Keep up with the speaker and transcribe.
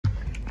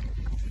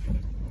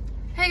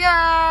Hey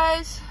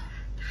guys!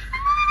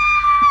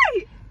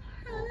 Hi!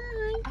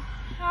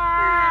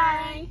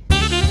 Hi!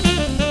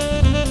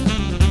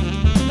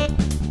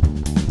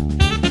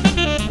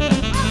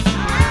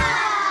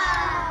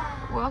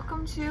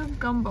 Welcome to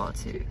Gumball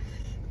Tooth.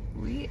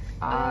 We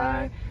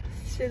are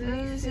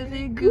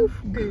silly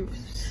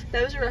goofs.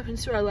 That was a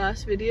reference to our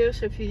last video,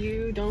 so if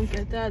you don't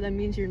get that, that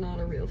means you're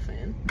not a real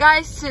fan.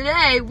 Guys,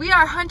 today we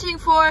are hunting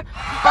for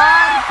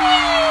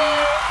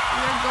Barbie!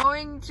 We're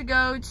going to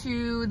go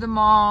to the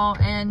mall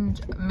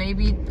and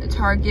maybe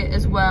Target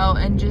as well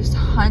and just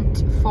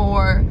hunt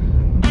for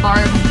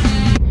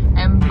Barbie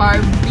and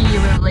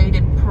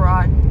Barbie-related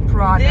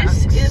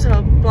products. This is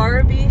a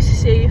Barbie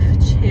safe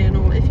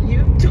channel. If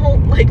you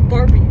don't like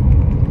Barbie,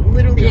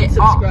 literally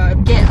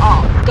unsubscribe. Get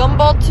off.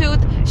 Gumball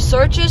Tooth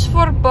searches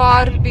for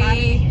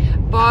Barbie.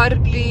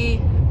 Barbie.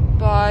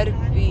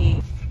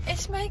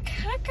 It's my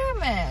caca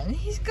man.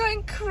 He's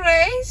going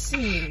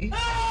crazy.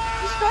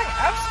 He's going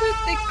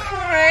absolutely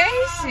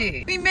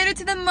crazy. We made it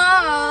to the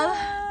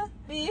mall.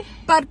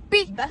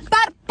 Barbie.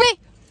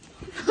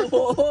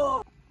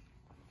 Whoa.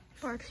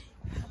 Barbie.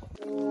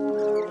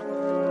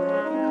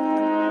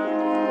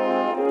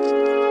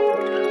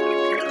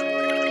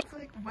 It's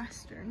like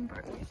Western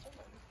Barbie.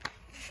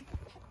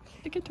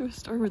 I get to a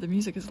store where the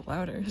music is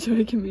louder so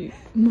it can be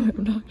more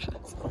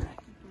obnoxious.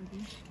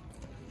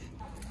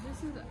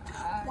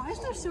 Why is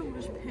there so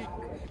much pink?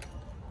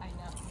 I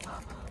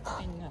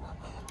know.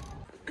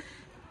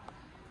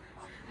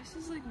 This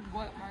is like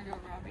what Margot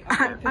Robbie.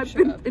 I've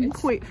been in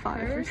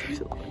 0.5 for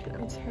so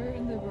long. It's her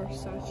in the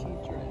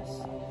Versace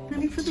dress.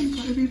 Ready for the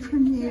Barbie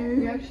premiere?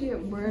 We actually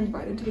were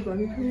invited to the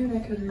Barbie premiere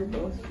because we were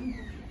both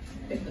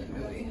in the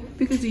movie.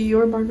 Because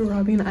you're Margot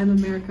Robbie and I'm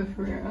America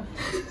Ferrera.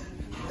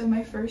 So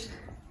my first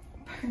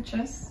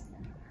purchase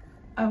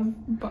of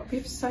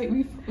Barbie's site,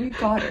 we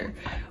got her.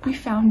 We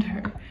found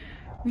her.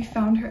 We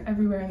found her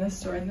everywhere in the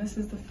store, and this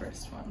is the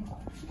first one.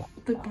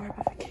 The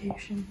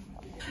Barbification.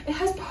 It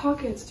has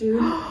pockets,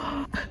 dude.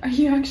 Are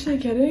you actually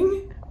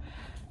kidding?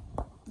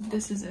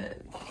 This is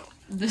it.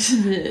 This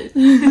is it.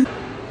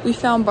 We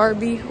found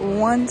Barbie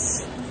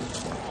once,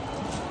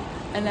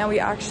 and now we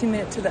actually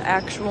made it to the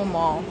actual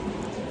mall.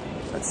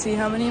 Let's see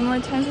how many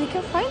more times we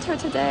can find her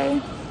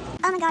today.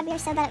 Oh my god, we are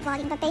so bad at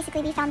vlogging, but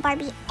basically we found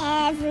Barbie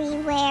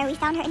everywhere. We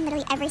found her in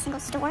literally every single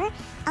store.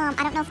 I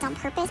don't know if it's on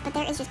purpose, but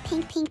there is just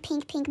pink,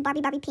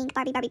 Barbie, pink,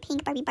 Barbie,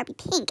 pink, Barbie,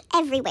 pink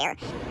everywhere.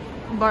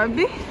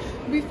 Barbie?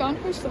 We found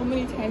her so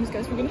many times,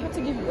 guys. We're gonna have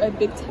to give you a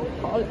big time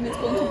haul, and it's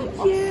going to be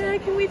awesome. Yeah,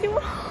 can we do a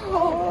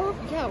haul?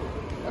 Yeah,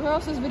 or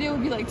else this video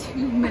would be like 2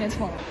 minutes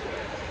long.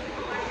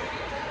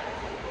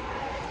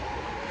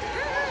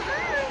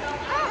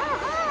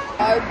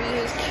 Barbie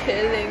is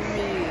killing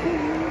me.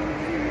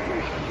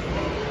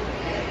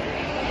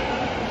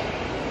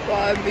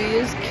 Barbie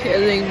is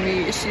killing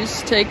me.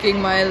 She's taking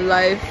my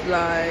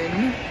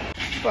lifeline.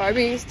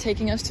 Barbie is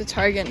taking us to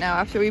Target now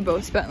after we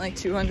both spent like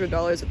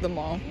 $200 at the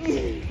mall.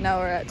 Now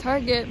we're at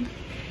Target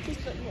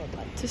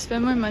to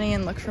spend more money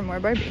and look for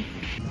more Barbie.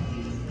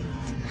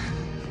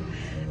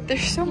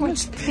 There's so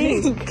much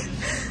pink.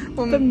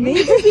 Well,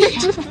 maybe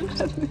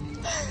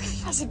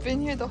has it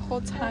been here the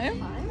whole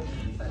time?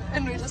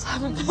 And we just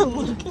haven't been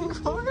looking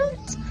for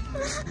it.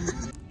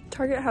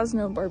 Target has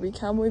no Barbie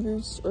cowboy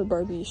boots or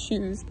Barbie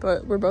shoes,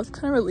 but we're both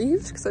kind of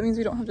relieved because that means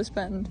we don't have to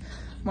spend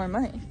more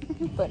money.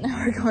 But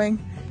now we're going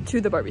to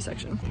the Barbie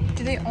section.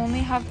 Do they only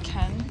have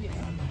Ken? Yeah.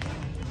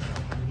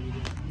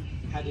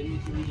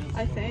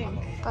 I think.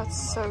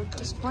 That's so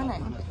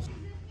disappointing.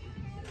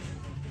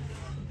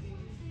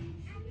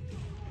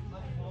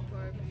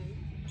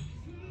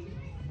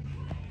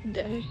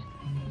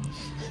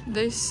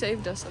 They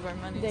saved us of our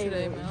money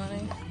today,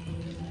 Melanie.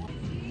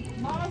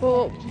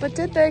 Well, but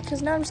did they?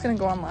 Because now I'm just gonna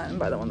go online and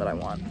buy the one that I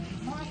want.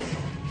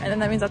 And then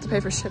that means I have to pay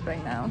for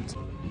shipping now.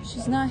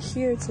 She's not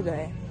here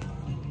today.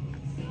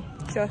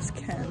 Just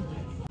Ken.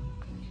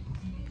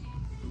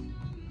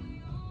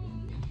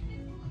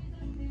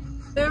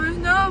 There was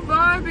no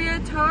Barbie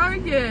at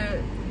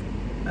Target.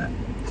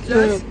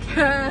 Just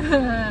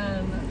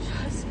Ken.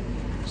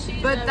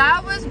 But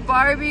that was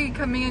Barbie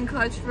coming in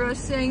clutch for us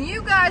saying,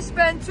 you guys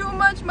spent too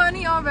much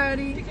money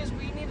already. Because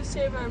we need to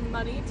save our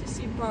money to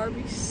see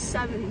Barbie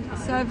 7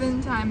 times.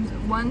 7 times,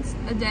 once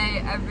a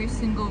day, every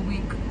single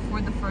week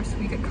for the first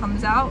week it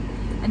comes out.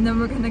 And then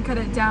we're gonna cut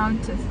it down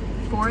to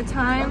 4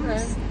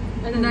 times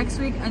the next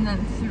week, and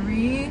then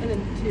 3, and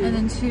then 2, and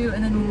then 2,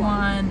 and then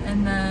 1,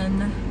 and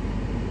then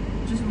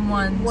just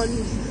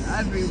once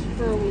every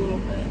for a little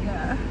bit.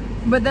 Yeah.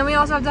 But then we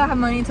also have to have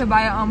money to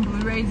buy it on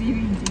Blu-ray,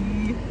 DVD,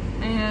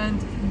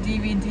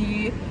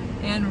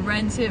 and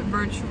rent it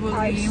virtually.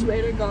 I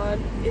swear to God,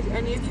 if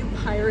any of you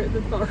pirate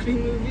the Barbie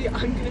movie,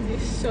 I'm gonna be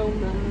so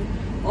mad.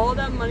 All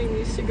that money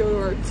needs to go to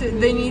our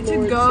they need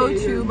to go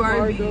savior, to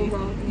Barbie.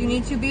 You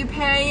need to be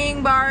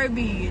paying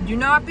Barbie. Do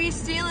not be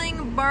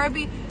stealing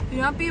Barbie. Do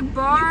not be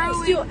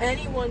borrowing. You can steal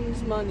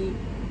anyone's money.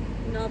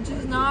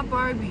 Just not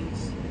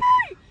Barbie's.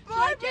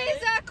 Barbie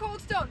is at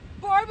Cold Stone.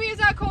 Barbie is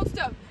at Cold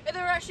Stone.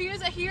 She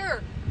is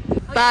here.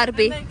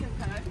 Barbie.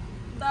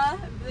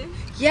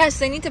 Yes,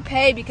 they need to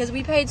pay because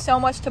we paid so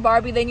much to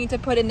Barbie. They need to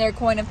put in their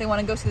coin if they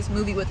want to go see this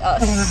movie with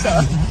us.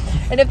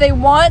 And if they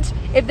want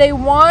the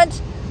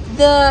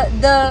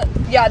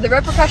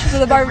repercussions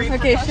of the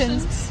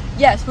Barbifications,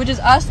 yes, which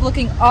is us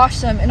looking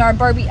awesome in our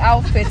Barbie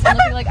outfits and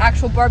looking like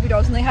actual Barbie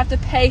dolls, and they have to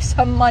pay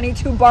some money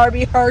to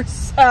Barbie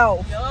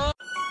herself.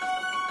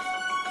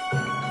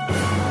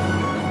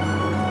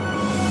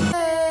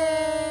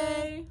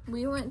 Hey!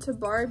 We went to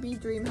Barbie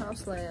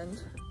Dreamhouse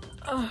Land.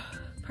 Oh,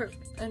 perfect.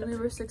 And we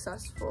were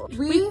successful.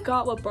 We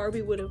got what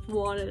Barbie would have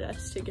wanted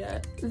us to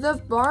get.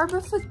 The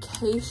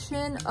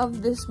Barbification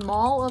of this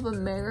Mall of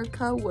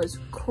America was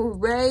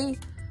crazy.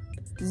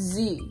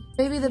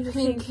 Maybe the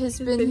pink has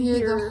been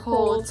here the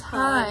whole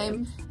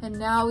time, and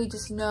now we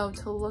just know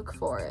to look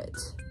for it.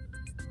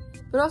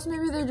 But also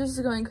maybe they're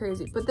just going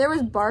crazy. But there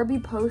was Barbie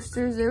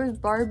posters, there was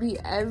Barbie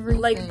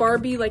everything. Like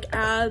Barbie, like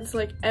ads,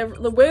 like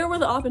where were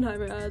the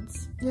Oppenheimer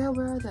ads? Yeah,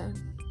 where are they?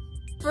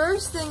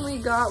 First thing we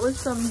got was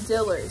some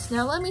Dillers.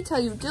 Now let me tell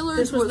you, Dillers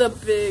this was the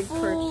big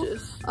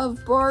purchase of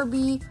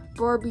Barbie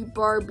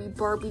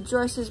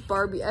dresses,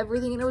 Barbie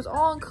everything, and it was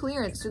all on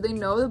clearance. Do they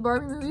know the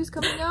Barbie movie is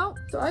coming out?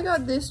 So I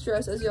got this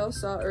dress, as y'all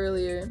saw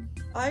earlier.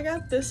 I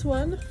got this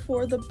one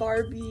for the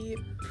Barbie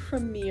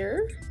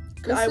premiere.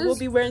 I will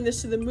be wearing this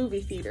to the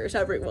movie theaters,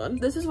 everyone.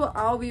 This is what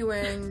I'll be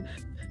wearing,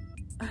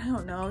 I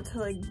don't know, to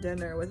like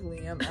dinner with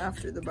Liam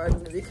after the Barbie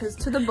movie, because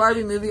to the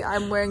Barbie movie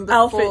I'm wearing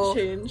the full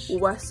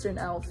Western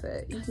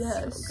outfit.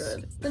 Yes. So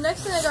good. The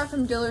next thing I got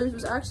from Dillard's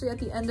was actually at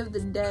the end of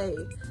the day,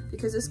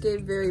 because this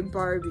gave very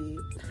Barbie.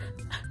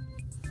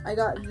 I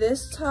got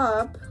this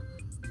top,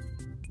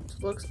 which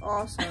looks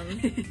awesome,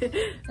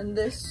 and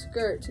this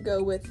skirt to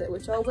go with it,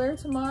 which I'll wear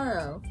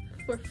tomorrow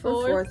for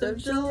 4th of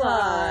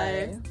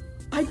July.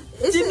 I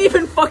didn't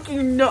even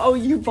fucking know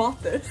you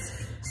bought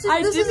this. So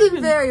this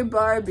isn't very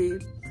Barbie,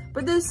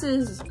 but this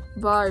is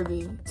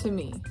Barbie to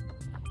me.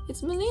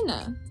 It's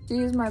Melina. She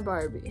is my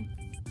Barbie.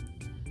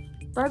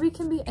 Barbie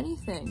can be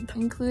anything,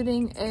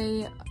 including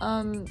a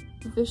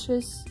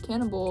vicious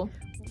cannibal.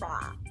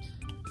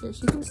 Here,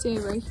 she can stay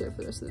right here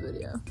for the rest of the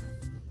video.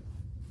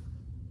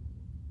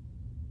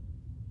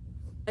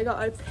 I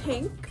got a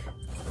pink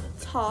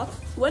top.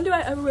 When do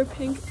I ever wear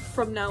pink?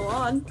 From now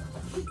on.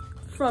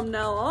 From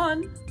now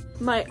on.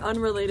 My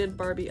unrelated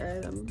Barbie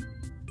item.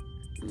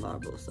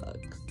 Marble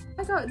sucks.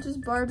 I got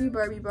just Barbie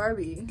from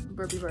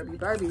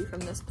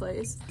this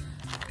place.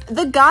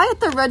 The guy at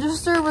the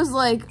register was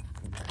like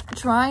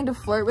trying to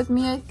flirt with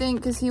me, I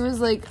think, because he was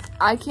like,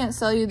 I can't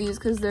sell you these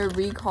because they're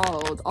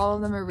recalled. All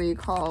of them are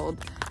recalled.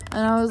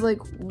 And I was like,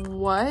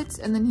 what?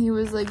 And then he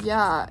was like,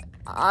 yeah,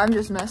 I'm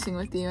just messing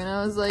with you. And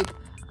I was like,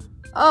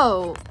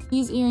 oh,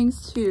 these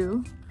earrings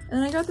too.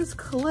 And I got this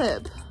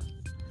clip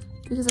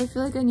because I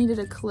feel like I needed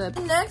a clip.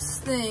 The next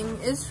thing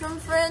is from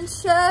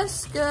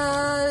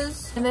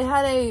Francesca's. And they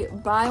had a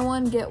buy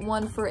one, get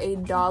one for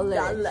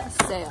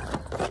 $1 sale.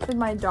 For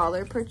my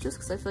dollar purchase,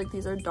 because I feel like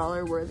these are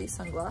dollar worthy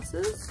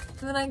sunglasses.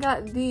 And then I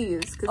got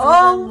these, because these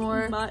are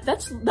more Barbie.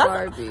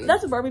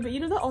 That's a Barbie, but you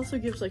know that also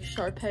gives like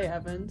Sharpay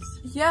Evans.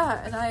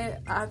 Yeah, and I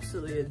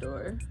absolutely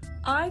adore.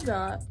 I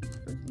got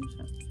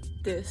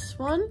this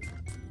one.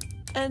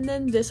 And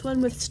then this one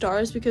with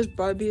stars because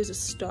Barbie is a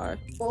star.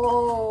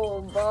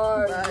 Oh,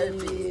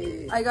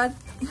 Barbie. I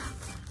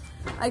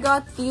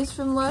got these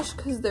from Lush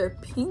because they're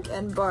pink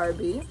and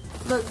Barbie.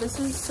 Look, this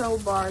is so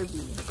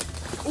Barbie.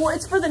 Well,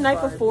 it's for the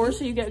night before,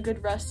 so you get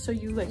good rest, so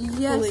you like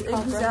fully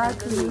comprehend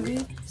the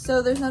movie.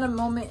 So there's not a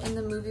moment in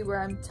the movie where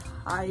I'm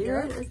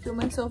tired or feel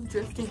myself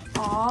drifting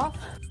off.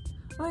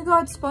 Oh my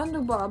god,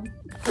 SpongeBob.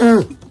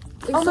 Oh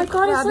my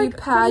god,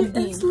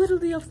 it's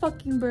literally a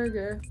fucking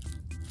burger.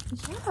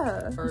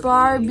 Yeah.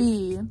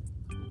 Barbie.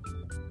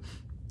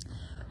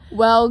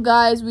 Well,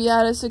 guys, we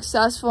had a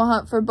successful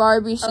hunt for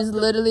Barbie. She's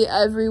literally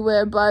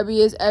everywhere.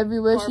 Barbie is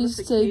everywhere. She's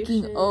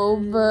taking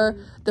over.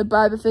 The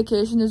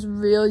Barbification is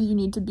real. You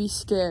need to be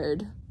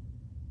scared.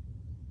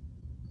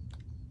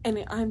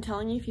 And I'm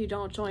telling you, if you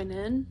don't join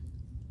in,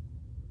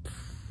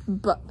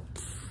 but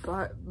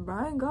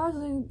Ryan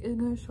Gosling is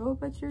gonna show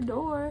up at your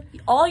door.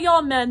 All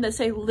y'all men that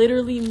say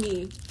literally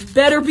me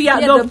better be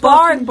at the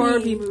Barbie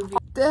movie.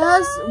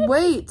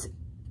 Wait.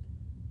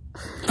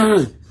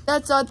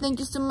 That's all. Thank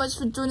you so much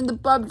for joining the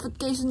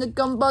Barbification, the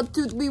Gumball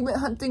Tooth. We went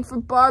hunting for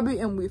Barbie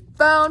and we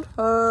found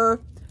her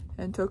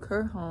and took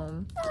her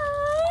home.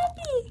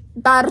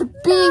 Barbie.